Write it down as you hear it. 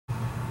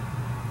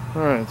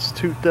Alright, it's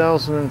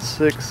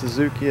 2006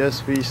 Suzuki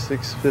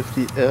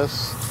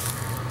SV650S.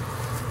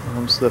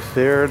 It's the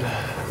faired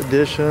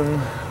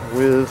edition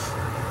with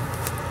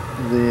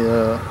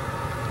the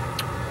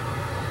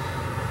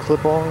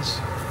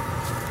clip-ons.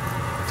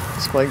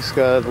 This bike's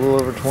got a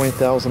little over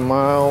 20,000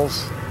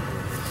 miles.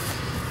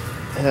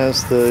 It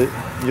has the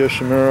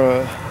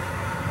Yoshimura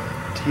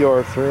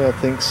TR3, I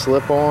think,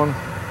 slip-on.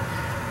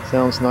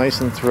 Sounds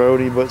nice and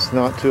throaty, but it's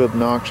not too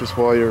obnoxious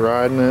while you're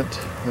riding it.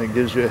 It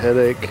gives you a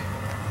headache.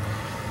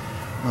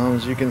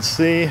 As you can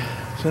see,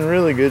 it's in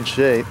really good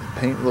shape. The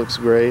paint looks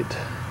great.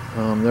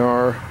 There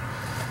are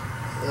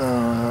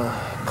a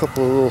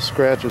couple of little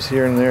scratches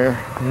here and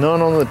there.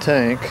 None on the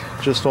tank,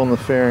 just on the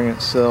fairing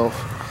itself.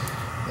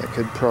 That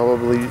could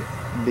probably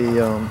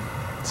be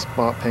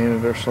spot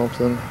painted or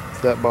something,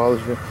 if that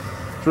bothers you.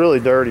 It's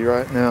really dirty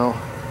right now.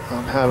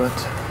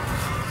 Haven't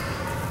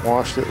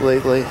washed it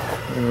lately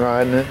and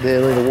riding it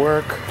daily to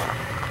work.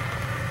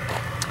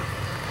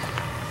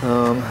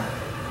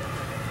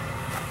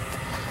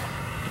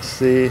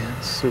 See,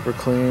 it's super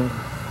clean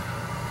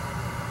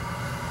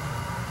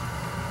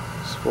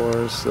as far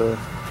as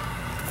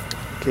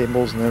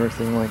cables and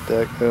everything like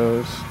that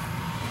goes.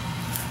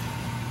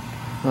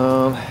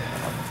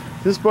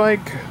 This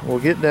bike will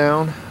get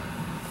down.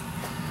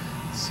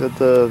 It's at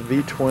the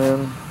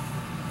V-twin.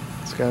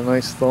 It's got a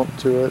nice thump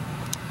to it.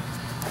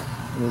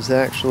 It is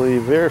actually a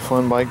very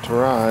fun bike to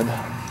ride.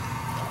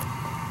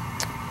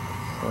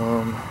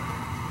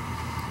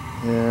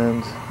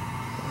 And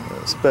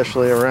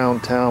especially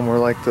around town where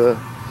like the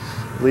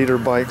leader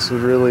bikes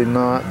would really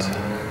not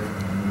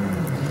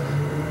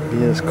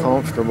be as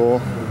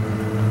comfortable.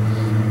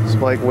 This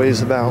bike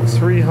weighs about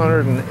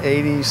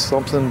 380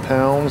 something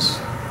pounds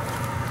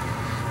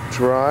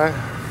dry,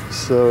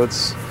 so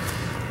it's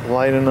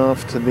light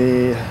enough to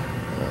be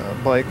a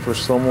bike for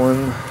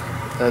someone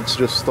that's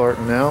just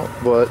starting out,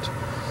 but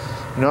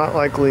not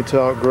likely to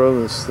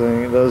outgrow this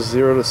thing. It does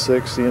 0 to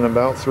 60 in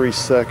about 3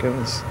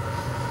 seconds,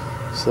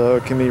 so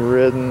it can be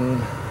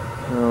ridden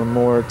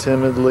more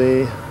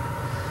timidly,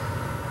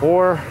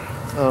 or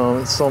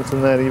it's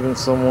something that even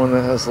someone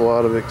that has a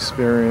lot of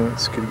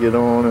experience could get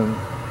on and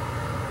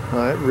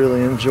I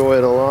really enjoy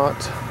it a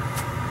lot.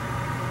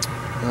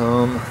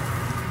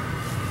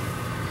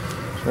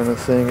 Trying to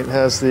think, it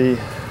has the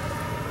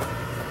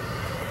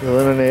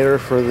eliminator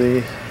for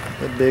the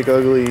big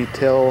ugly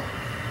tail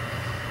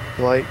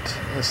light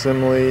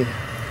assembly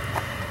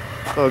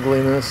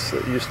ugliness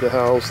that used to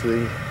house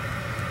the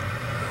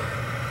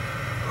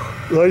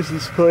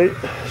license plate.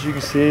 As you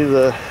can see,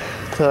 the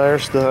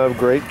tires still have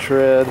great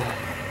tread,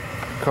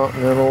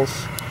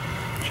 Continentals,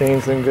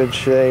 chains in good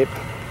shape.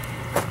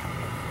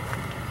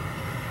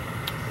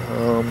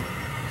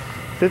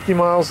 50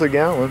 miles a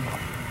gallon.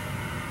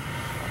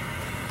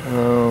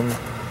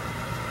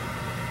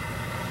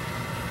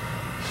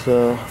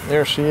 So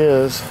there she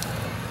is.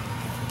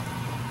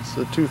 It's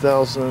the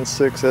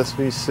 2006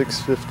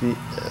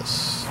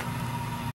 SV650S.